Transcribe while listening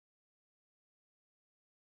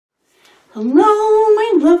Hello,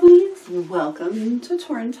 my lovelies. Welcome to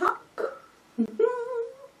Torrin Talk.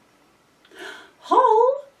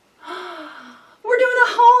 Haul. We're doing a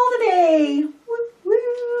haul today. Woo,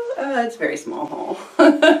 woo. It's a very small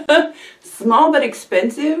haul. Small but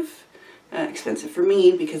expensive. Expensive for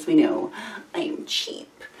me because we know I'm cheap.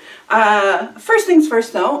 First things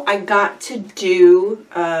first though, I got to do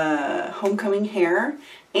homecoming hair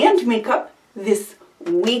and makeup this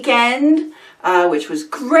weekend, which was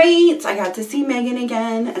great. I got to see Megan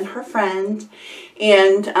again and her friend,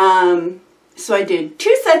 and so I did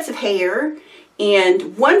 2 sets of hair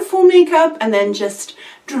and 1 full makeup and then just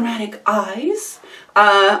dramatic eyes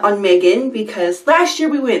on Megan, because last year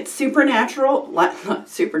we went supernatural, not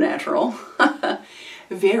supernatural,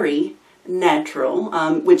 very natural,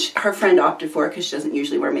 which her friend opted for because she doesn't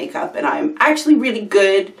usually wear makeup, and I'm actually really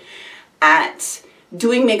good at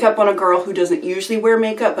doing makeup on a girl who doesn't usually wear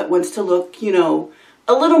makeup but wants to look, you know,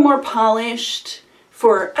 a little more polished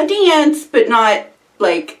for a dance, but not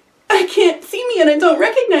like, I can't see me and I don't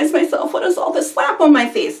recognize myself. What is all this slap on my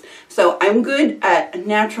face? So I'm good at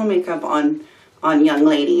natural makeup on young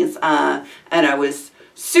ladies, and I was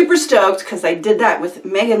super stoked because I did that with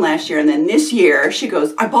Megan last year, and then this year she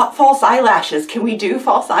goes, I bought false eyelashes. Can we do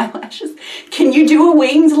false eyelashes? Can you do a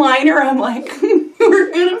winged liner? I'm like, we're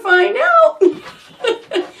gonna find out.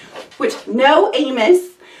 Which, no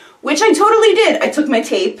Amos, which I totally did. I took my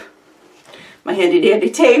tape, my handy dandy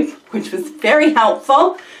tape, which was very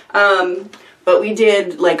helpful. But we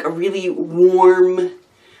did like a really warm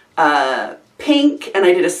pink, and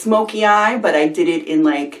I did a smoky eye, but I did it in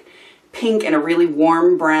like pink and a really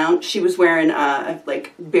warm brown. She was wearing a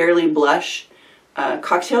like barely blush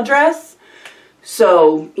cocktail dress.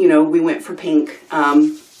 So, you know, we went for pink.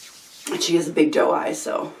 And she has a big doe eye,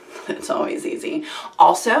 so it's always easy.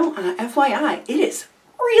 Also, FYI, it is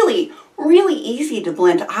really, really easy to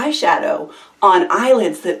blend eyeshadow on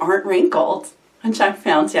eyelids that aren't wrinkled, which I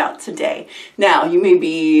found out today. Now, you may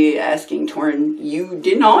be asking, Torrin, you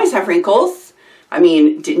didn't always have wrinkles. I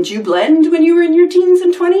mean, didn't you blend when you were in your teens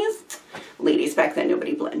and 20s? Ladies, back then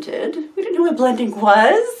nobody blended. We didn't know what blending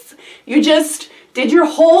was. You just did your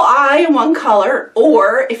whole eye in one color,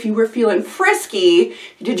 or if you were feeling frisky,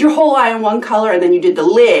 you did your whole eye in one color and then you did the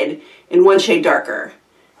lid in 1 shade darker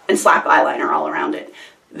and slap eyeliner all around it.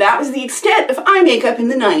 That was the extent of eye makeup in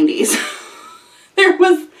the 90s. There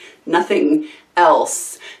was nothing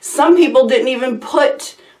else. Some people didn't even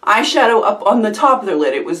put eyeshadow up on the top of their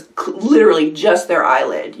lid. It was literally just their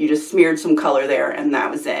eyelid. You just smeared some color there and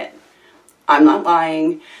that was it. I'm not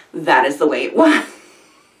lying. That is the way it was.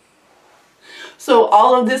 So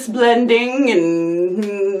all of this blending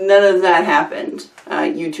and none of that happened.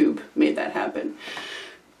 YouTube made that happen.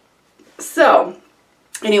 So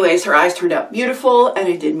anyways, her eyes turned out beautiful, and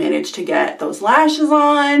I did manage to get those lashes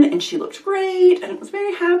on, and she looked great, and I was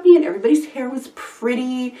very happy, and everybody's hair was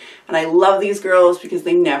pretty. And I love these girls because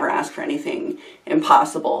they never ask for anything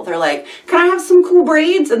impossible. They're like, can I have some cool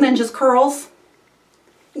braids and then just curls?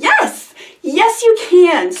 Yes, yes you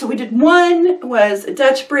can. So we did one was a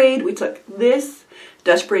Dutch braid. We took this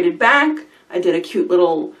Dutch braided back. I did a cute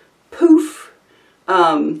little poof, you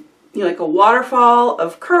know, like a waterfall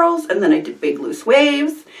of curls, and then I did big loose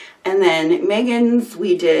waves. And then Megan's,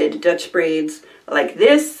 we did Dutch braids like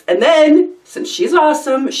this. And then, since she's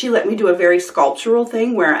awesome, she let me do a very sculptural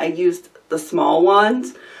thing where I used the small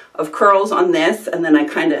ones of curls on this, and then I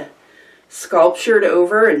kind of sculptured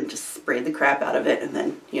over and just sprayed the crap out of it, and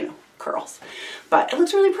then, you know, curls. But it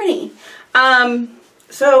looks really pretty.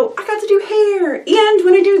 So I got to do hair, and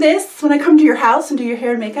when I do this, when I come to your house and do your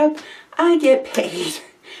hair and makeup, I get paid,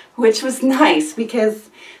 which was nice because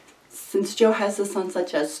since Joe has us on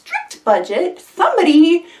such a strict budget,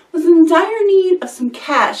 somebody was in dire need of some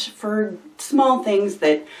cash for small things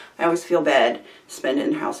that I always feel bad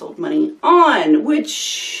spending household money on,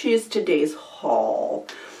 which is today's haul.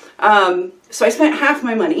 So I spent half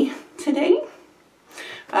my money today.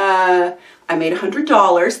 I made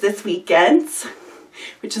 $100 this weekend,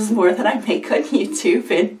 which is more than I make on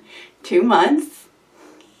YouTube in 2 months.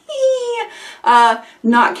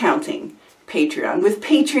 Not counting Patreon. With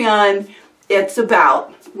Patreon, it's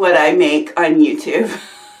about what I make on YouTube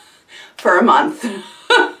for a month.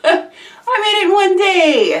 I made it in 1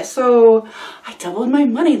 day, so I doubled my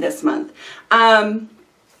money this month.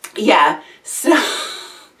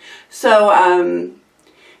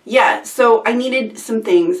 Yeah, so I needed some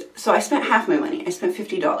things, so I spent half my money. I spent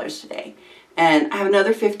 $50 today, and I have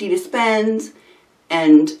another $50 to spend,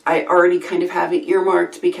 and I already kind of have it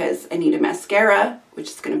earmarked because I need a mascara, which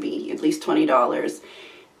is going to be at least $20,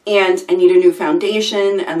 and I need a new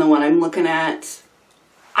foundation, and the one I'm looking at,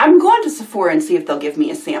 I'm going to Sephora and see if they'll give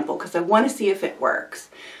me a sample, because I want to see if it works.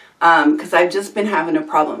 Because I've just been having a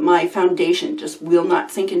problem. My foundation just will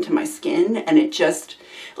not sink into my skin, and it just,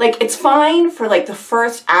 like, it's fine for like the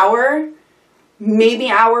first hour, maybe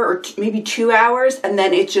hour or maybe 2 hours, and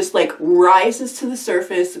then it just like rises to the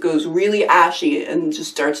surface, goes really ashy, and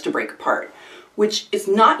just starts to break apart, which is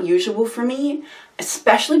not usual for me,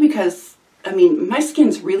 especially because, I mean, my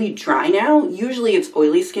skin's really dry now. Usually it's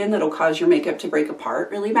oily skin that'll cause your makeup to break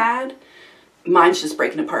apart really bad. Mine's just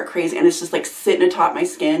breaking apart crazy, and it's just like sitting atop my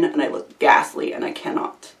skin, and I look ghastly, and I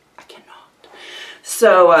cannot.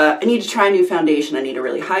 So I need to try a new foundation. I need a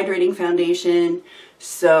really hydrating foundation.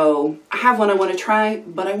 So I have one I want to try,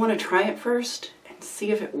 but I want to try it first and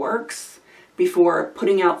see if it works before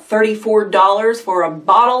putting out $34 for a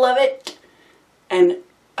bottle of it. And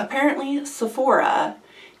apparently Sephora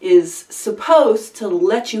is supposed to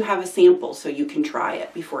let you have a sample so you can try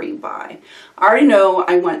it before you buy. I already know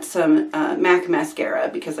I want some MAC mascara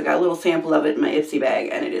because I got a little sample of it in my Ipsy bag,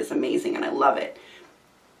 and it is amazing and I love it.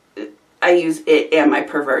 I use it and my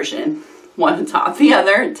Perversion, one on top of the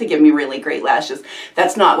other, to give me really great lashes.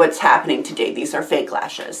 That's not what's happening today. These are fake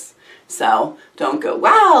lashes. So don't go,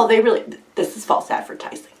 wow, this is false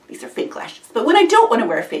advertising. These are fake lashes. But when I don't want to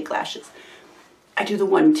wear fake lashes, I do the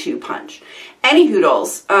 1-2 punch. Any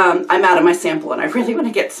hoodles, I'm out of my sample, and I really want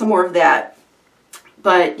to get some more of that.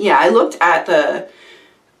 But yeah, I looked at the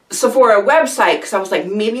Sephora website because I was like,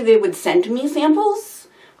 maybe they would send me samples.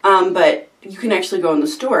 But you can actually go in the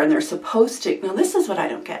store, and they're supposed to. Now this is what I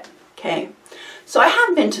don't get, okay? So I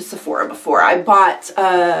have been to Sephora before. I bought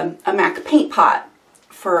a MAC paint pot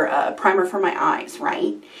for a primer for my eyes,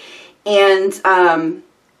 right? And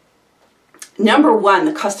number one,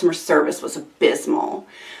 the customer service was abysmal.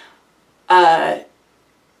 I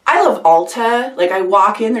love Ulta. Like, I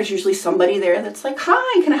walk in, there's usually somebody there that's like,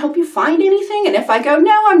 hi, can I help you find anything? And if I go,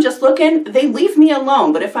 no, I'm just looking, they leave me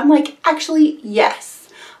alone. But if I'm like, actually, yes,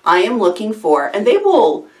 I am looking for, and they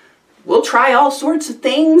will try all sorts of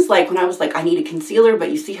things. Like when I was like, I need a concealer, but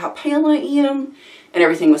you see how pale I am, and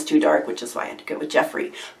everything was too dark, which is why I had to go with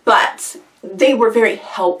Jeffree. But they were very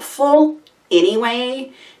helpful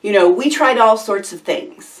anyway. You know, we tried all sorts of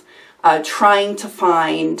things, trying to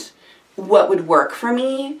find what would work for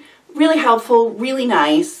me. Really helpful, really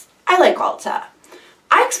nice. I like Ulta.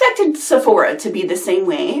 I expected Sephora to be the same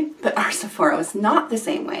way, but our Sephora was not the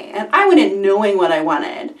same way. And I went in knowing what I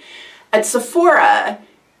wanted. At Sephora,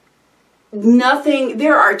 nothing,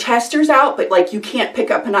 there are testers out, but like you can't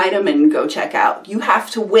pick up an item and go check out. You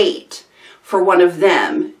have to wait for one of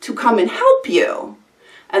them to come and help you,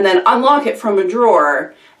 and then unlock it from a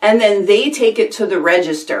drawer, and then they take it to the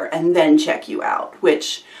register and then check you out,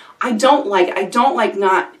 which I don't like. I don't like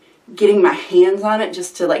not getting my hands on it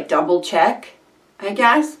just to like double check, I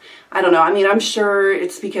guess. I don't know. I mean, I'm sure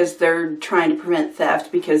it's because they're trying to prevent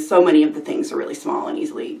theft, because so many of the things are really small and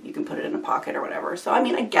easily you can put it in a pocket or whatever. So, I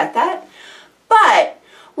mean, I get that. But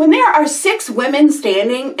when there are 6 women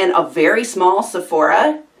standing in a very small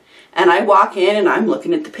Sephora, and I walk in and I'm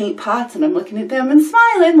looking at the paint pots and I'm looking at them and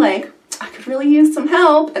smiling like, I could really use some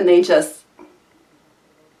help, and they just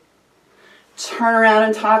turn around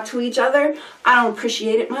and talk to each other, I don't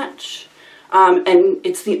appreciate it much. And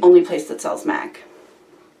it's the only place that sells MAC.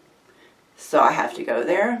 So I have to go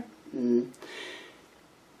there. I'm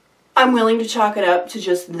willing to chalk it up to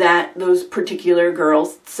just that those particular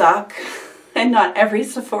girls suck, and not every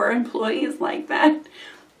Sephora employee is like that.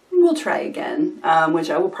 We'll try again,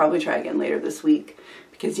 which I will probably try again later this week,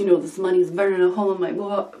 because you know this money's burning a hole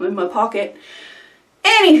in my pocket.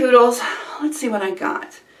 Any hoodles, let's see what I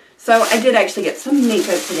got. So I did actually get some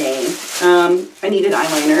makeup today. I needed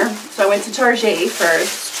eyeliner, so I went to Target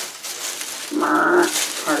first.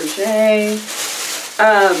 Target.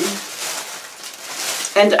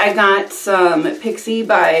 And I got some Pixie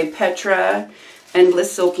by Petra and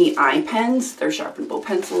Bliss Silky eye pens. They're sharpenable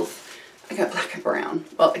pencils. I got black and brown.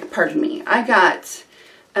 Well, pardon me. I got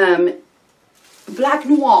Black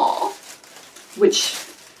Noir, which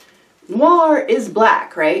noir is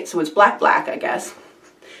black, right? So it's black, I guess.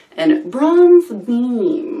 And Bronze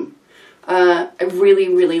Beam. I really,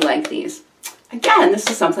 really like these. Again, this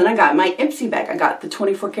is something I got in my Ipsy bag. I got the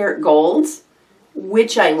 24 karat golds,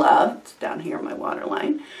 which I love. It's down here in my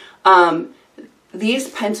waterline. These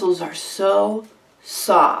pencils are so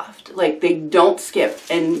soft. Like, they don't skip.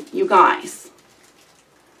 And you guys,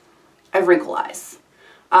 I have wrinkle eyes.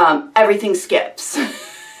 Everything skips.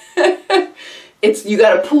 You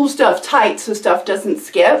gotta pull stuff tight so stuff doesn't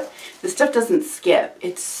skip. This stuff doesn't skip.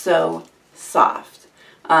 It's so soft.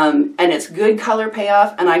 And it's good color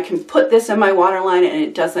payoff, and I can put this in my waterline and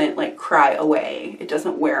it doesn't like cry away. It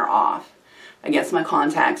doesn't wear off. against my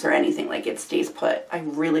contacts or anything. Like, it stays put. I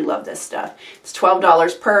really love this stuff. It's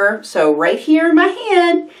 $12 per, so right here in my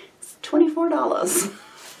hand, it's $24.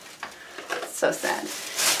 So sad.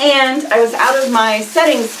 And I was out of my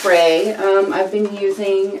setting spray. I've been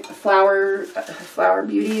using Flower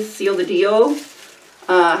Beauty's Seal the Deal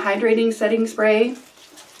hydrating setting spray.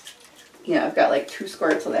 Yeah, I've got like 2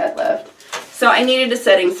 squirts of that left. So I needed a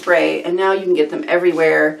setting spray, and now you can get them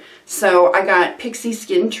everywhere. So I got Pixie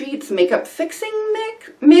Skin Treats Makeup Fixing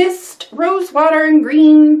Mist, Rose Water and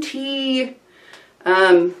Green Tea.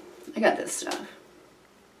 I got this stuff.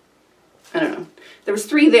 I don't know. There was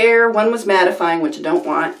 3 there. 1 was mattifying, which I don't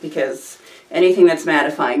want because anything that's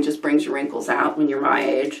mattifying just brings your wrinkles out when you're my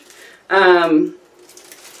age. And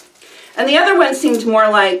the other one seemed more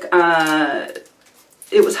like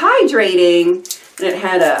it was hydrating, and it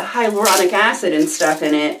had a hyaluronic acid and stuff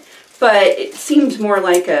in it, but it seemed more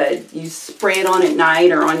like you spray it on at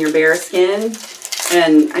night or on your bare skin,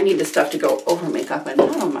 and I need this stuff to go over makeup and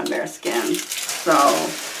not on my bare skin. So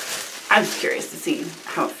I'm just curious to see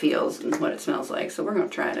how it feels and what it smells like, so we're going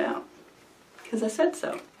to try it out because I said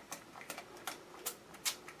so.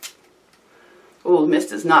 Oh, the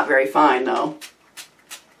mist is not very fine though.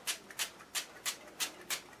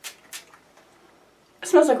 It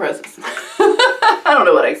smells like roses. I don't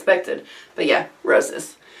know what I expected, but yeah,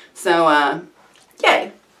 roses. So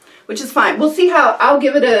yay, which is fine. We'll see how I'll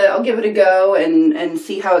give it a go and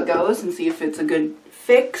see how it goes and see if it's a good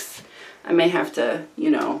fix. I may have to, you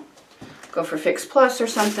know, go for Fix Plus or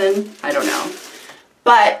something. I don't know.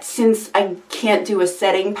 But since I can't do a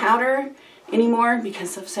setting powder anymore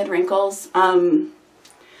because of said wrinkles, I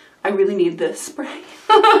really need this spray.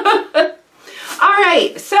 All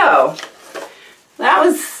right, so that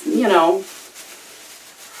was, you know,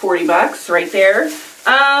 40 bucks right there.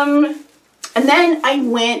 And then I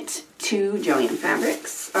went to Joann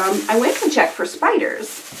Fabrics. I went to check for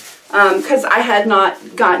spiders because I had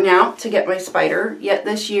not gotten out to get my spider yet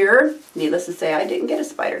this year. Needless to say, I didn't get a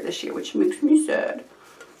spider this year, which makes me sad.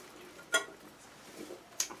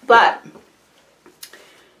 But,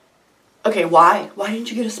 okay, why? Why didn't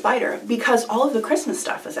you get a spider? Because all of the Christmas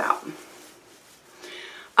stuff is out.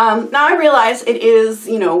 Now I realize it is,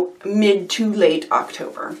 you know, mid to late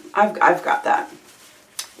October. I've got that.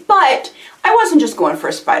 But I wasn't just going for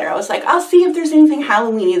a spider. I was like, I'll see if there's anything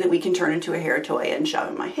Halloween-y that we can turn into a hair toy and shove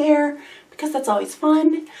in my hair, because that's always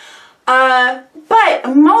fun.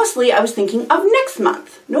 But mostly I was thinking of next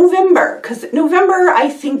month, November, because November I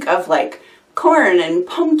think of like corn and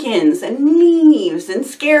pumpkins and leaves and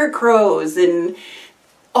scarecrows and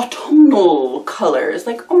autumnal colors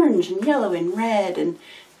like orange and yellow and red, and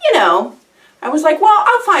you know, I was like, well,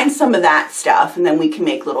 I'll find some of that stuff and then we can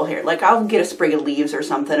make little hair. Like, I'll get a sprig of leaves or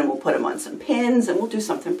something and we'll put them on some pins and we'll do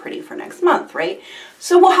something pretty for next month, right?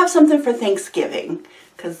 So we'll have something for Thanksgiving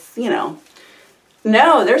because, you know,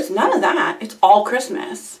 no, there's none of that. It's all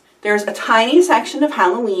Christmas. There's a tiny section of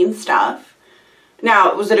Halloween stuff.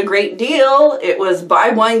 Now, was it a great deal? It was buy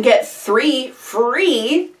one, get 3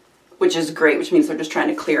 free, which is great, which means they're just trying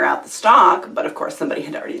to clear out the stock. But of course, somebody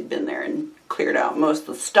had already been there and cleared out most of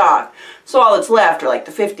the stock. So all that's left are like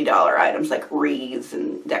the $50 items like wreaths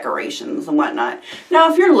and decorations and whatnot.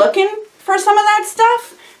 Now, if you're looking for some of that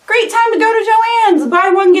stuff, great time to go to Joann's. Buy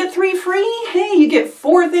one, get 3 free. Hey, you get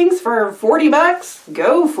 4 things for 40 bucks.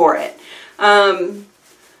 Go for it. But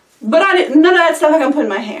none of that stuff I can put in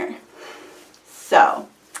my hair. So,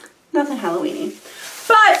 nothing Halloween-y.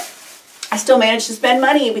 But I still managed to spend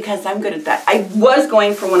money because I'm good at that. I was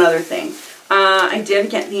going for one other thing. I did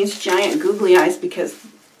get these giant googly eyes because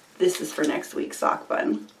this is for next week's sock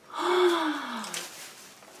bun.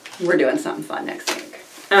 We're doing something fun next week.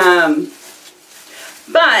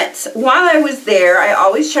 But while I was there, I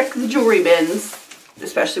always check the jewelry bins,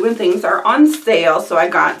 especially when things are on sale. So I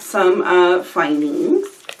got some findings.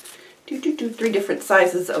 3 different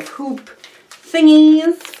sizes of hoop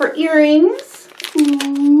thingies for earrings.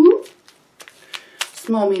 Ooh.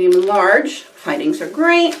 Small, medium, and large. Findings are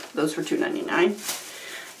great. Those were $2.99.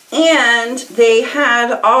 And they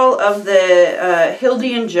had all of the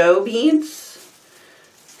Hildy and Joe beads,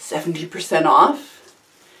 70% off.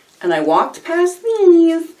 And I walked past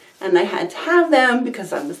these, and I had to have them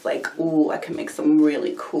because I was like, ooh, I can make some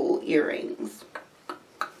really cool earrings.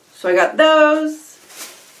 So I got those.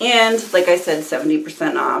 And like I said,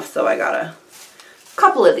 70% off. So I got a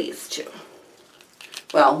couple of these too.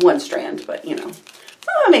 Well, 1 strand, but you know.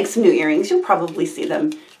 I'll make some new earrings. You'll probably see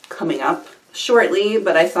them coming up shortly,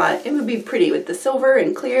 but I thought it would be pretty with the silver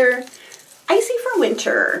and clear. Icy for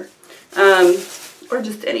winter. Or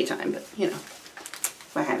just any time, but you know,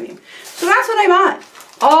 what have you. So that's what I bought.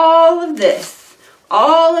 All of this.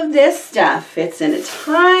 all of this stuff fits in a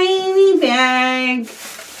tiny bag.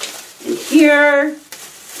 And here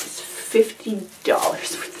is $50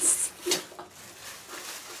 worth of stuff.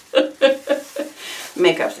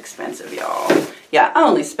 Makeup's expensive, y'all. Yeah, I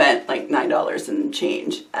only spent like $9 and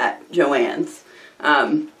change at Joann's.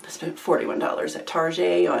 I spent $41 at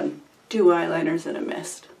Target on 2 eyeliners and a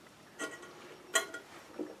mist.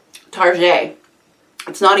 Target.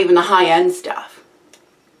 It's not even the high-end stuff.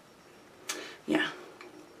 Yeah.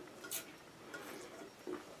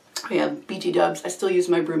 I have BT Dubs. I still use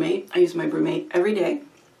my Brewmate. I use my Brewmate every day.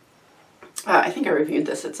 I think I reviewed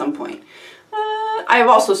this at some point. I've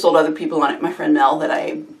also sold other people on it. My friend Mel that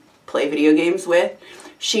I play video games with.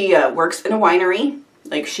 She works in a winery.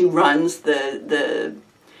 Like, she runs the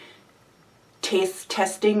taste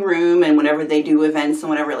testing room, and whenever they do events and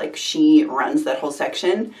whatever, like, she runs that whole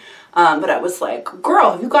section. But I was like,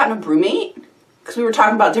 girl, have you gotten a Brewmate? Because we were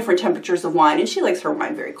talking about different temperatures of wine, and she likes her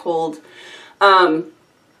wine very cold. I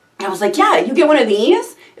was like, yeah, you get one of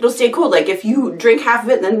these, it'll stay cold. Like, if you drink half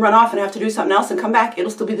of it and then run off and have to do something else and come back,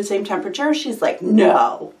 it'll still be the same temperature. She's like,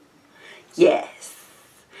 no. Yes.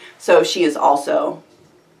 So she is also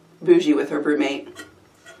bougie with her Brewmate.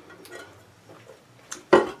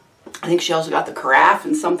 I think she also got the carafe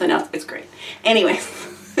and something else. It's great. Anyway,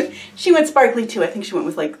 she went sparkly too. I think she went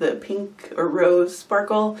with like the pink or rose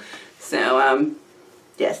sparkle. So,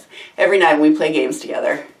 yes, every night when we play games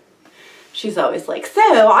together, she's always like,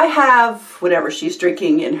 so I have whatever she's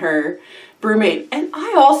drinking in her Brewmate, and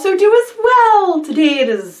I also do as well. Today it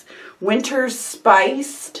is winter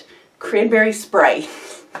spiced cranberry Sprite.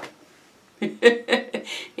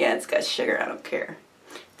 Yeah, it's got sugar. I don't care.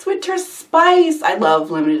 It's winter spice. I love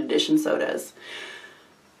limited edition sodas.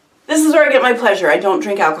 This is where I get my pleasure. I don't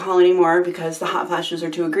drink alcohol anymore because the hot flashes are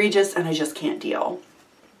too egregious and I just can't deal.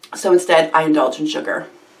 So instead, I indulge in sugar.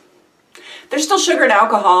 There's still sugar in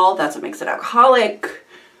alcohol. That's what makes it alcoholic.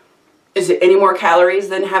 Is it any more calories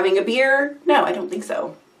than having a beer? No, I don't think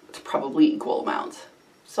so. It's probably equal amounts.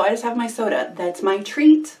 So I just have my soda. That's my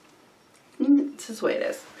treat. This is the way it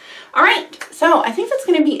is. All right, so I think that's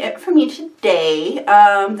going to be it for me today.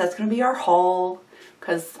 That's going to be our haul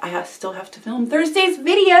because I still have to film Thursday's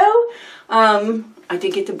video. I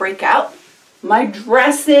did get to break out my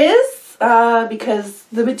dresses because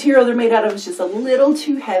the material they're made out of is just a little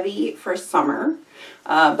too heavy for summer.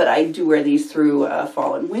 But I do wear these through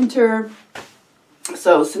fall and winter.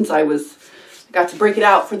 So since I got to break it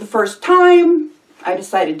out for the first time, I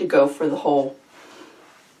decided to go for the whole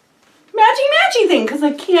matchy-matchy thing because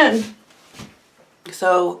I can.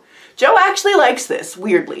 So Joe actually likes this,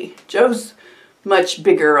 weirdly. Joe's much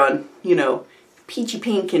bigger on, you know, peachy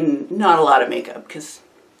pink and not a lot of makeup because,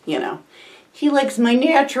 you know, he likes my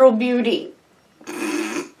natural beauty.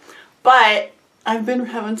 But I've been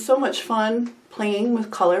having so much fun playing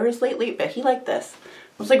with colors lately, but he liked this.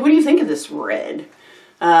 I was like, what do you think of this red?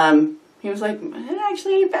 He was like, it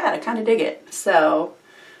actually ain't bad. I kind of dig it. So,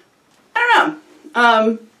 I don't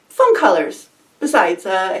know. Fun colors. Besides,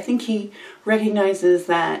 I think he recognizes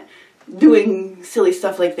that doing silly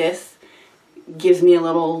stuff like this gives me a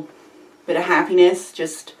little bit of happiness.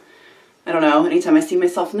 Just, I don't know, anytime I see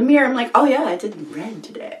myself in the mirror, I'm like, oh yeah, I did red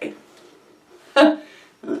today. I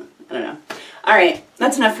don't know. Alright,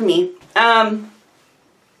 that's enough for me.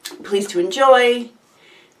 Please to enjoy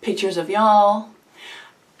pictures of y'all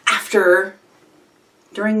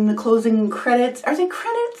during the closing credits. Are they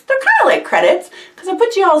credits? They're kind of like credits because I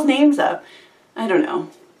put y'all's names up. I don't know.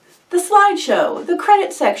 The slideshow, the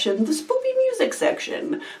credit section, the spoopy music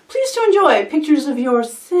section. Please to enjoy pictures of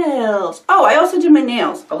yourselves. Oh, I also did my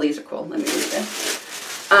nails. Oh, these are cool. Let me read this.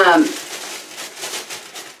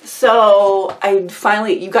 So I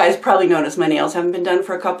finally, you guys probably noticed my nails haven't been done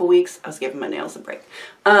for a couple weeks. I was giving my nails a break.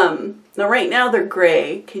 Now right now they're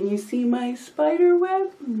gray. Can you see my spider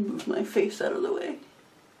web? Move my face out of the way.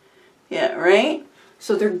 Yeah, right?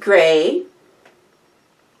 So they're gray,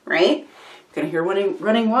 right? You're gonna hear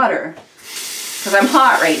running water because I'm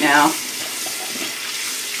hot right now.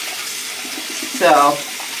 So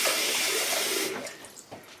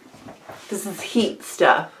this is heat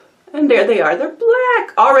stuff. And there they are. They're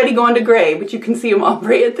black. Already going to gray, but you can see them all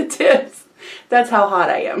gray at the tips. That's how hot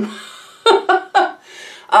I am.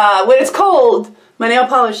 When it's cold, my nail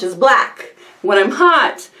polish is black. When I'm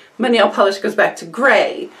hot, my nail polish goes back to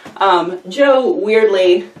gray. Joe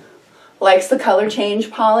weirdly likes the color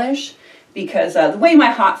change polish because the way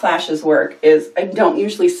my hot flashes work is I don't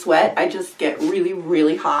usually sweat. I just get really,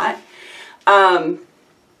 really hot.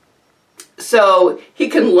 So he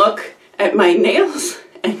can look at my nails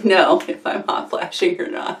and know if I'm hot flashing or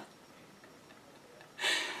not.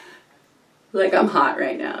 Like I'm hot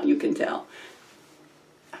right now, you can tell.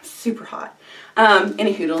 super hot.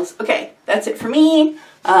 Any hoodles. Okay, that's it for me.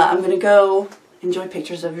 I'm going to go enjoy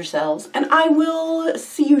pictures of yourselves, and I will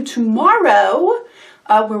see you tomorrow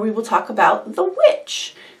where we will talk about The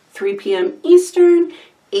Witch. 3 p.m. Eastern,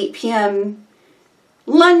 8 p.m.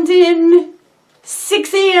 London,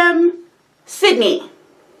 6 a.m. Sydney.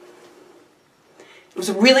 It was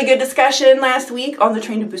a really good discussion last week on the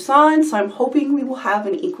Train to Busan, so I'm hoping we will have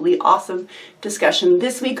an equally awesome discussion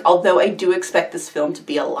this week, although I do expect this film to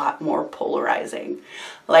be a lot more polarizing.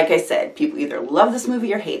 Like I said, people either love this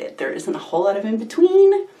movie or hate it. There isn't a whole lot of in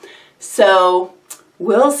between, so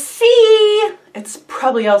we'll see. It's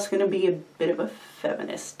probably also going to be a bit of a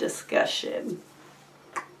feminist discussion.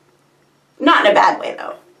 Not in a bad way,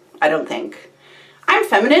 though, I don't think. I'm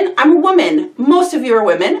feminine, I'm a woman. Most of you are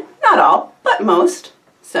women, not all, but most.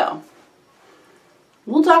 So,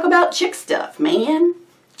 we'll talk about chick stuff, man.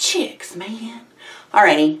 Chicks, man.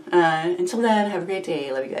 Alrighty, until then, have a great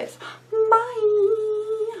day. Love you guys. Bye.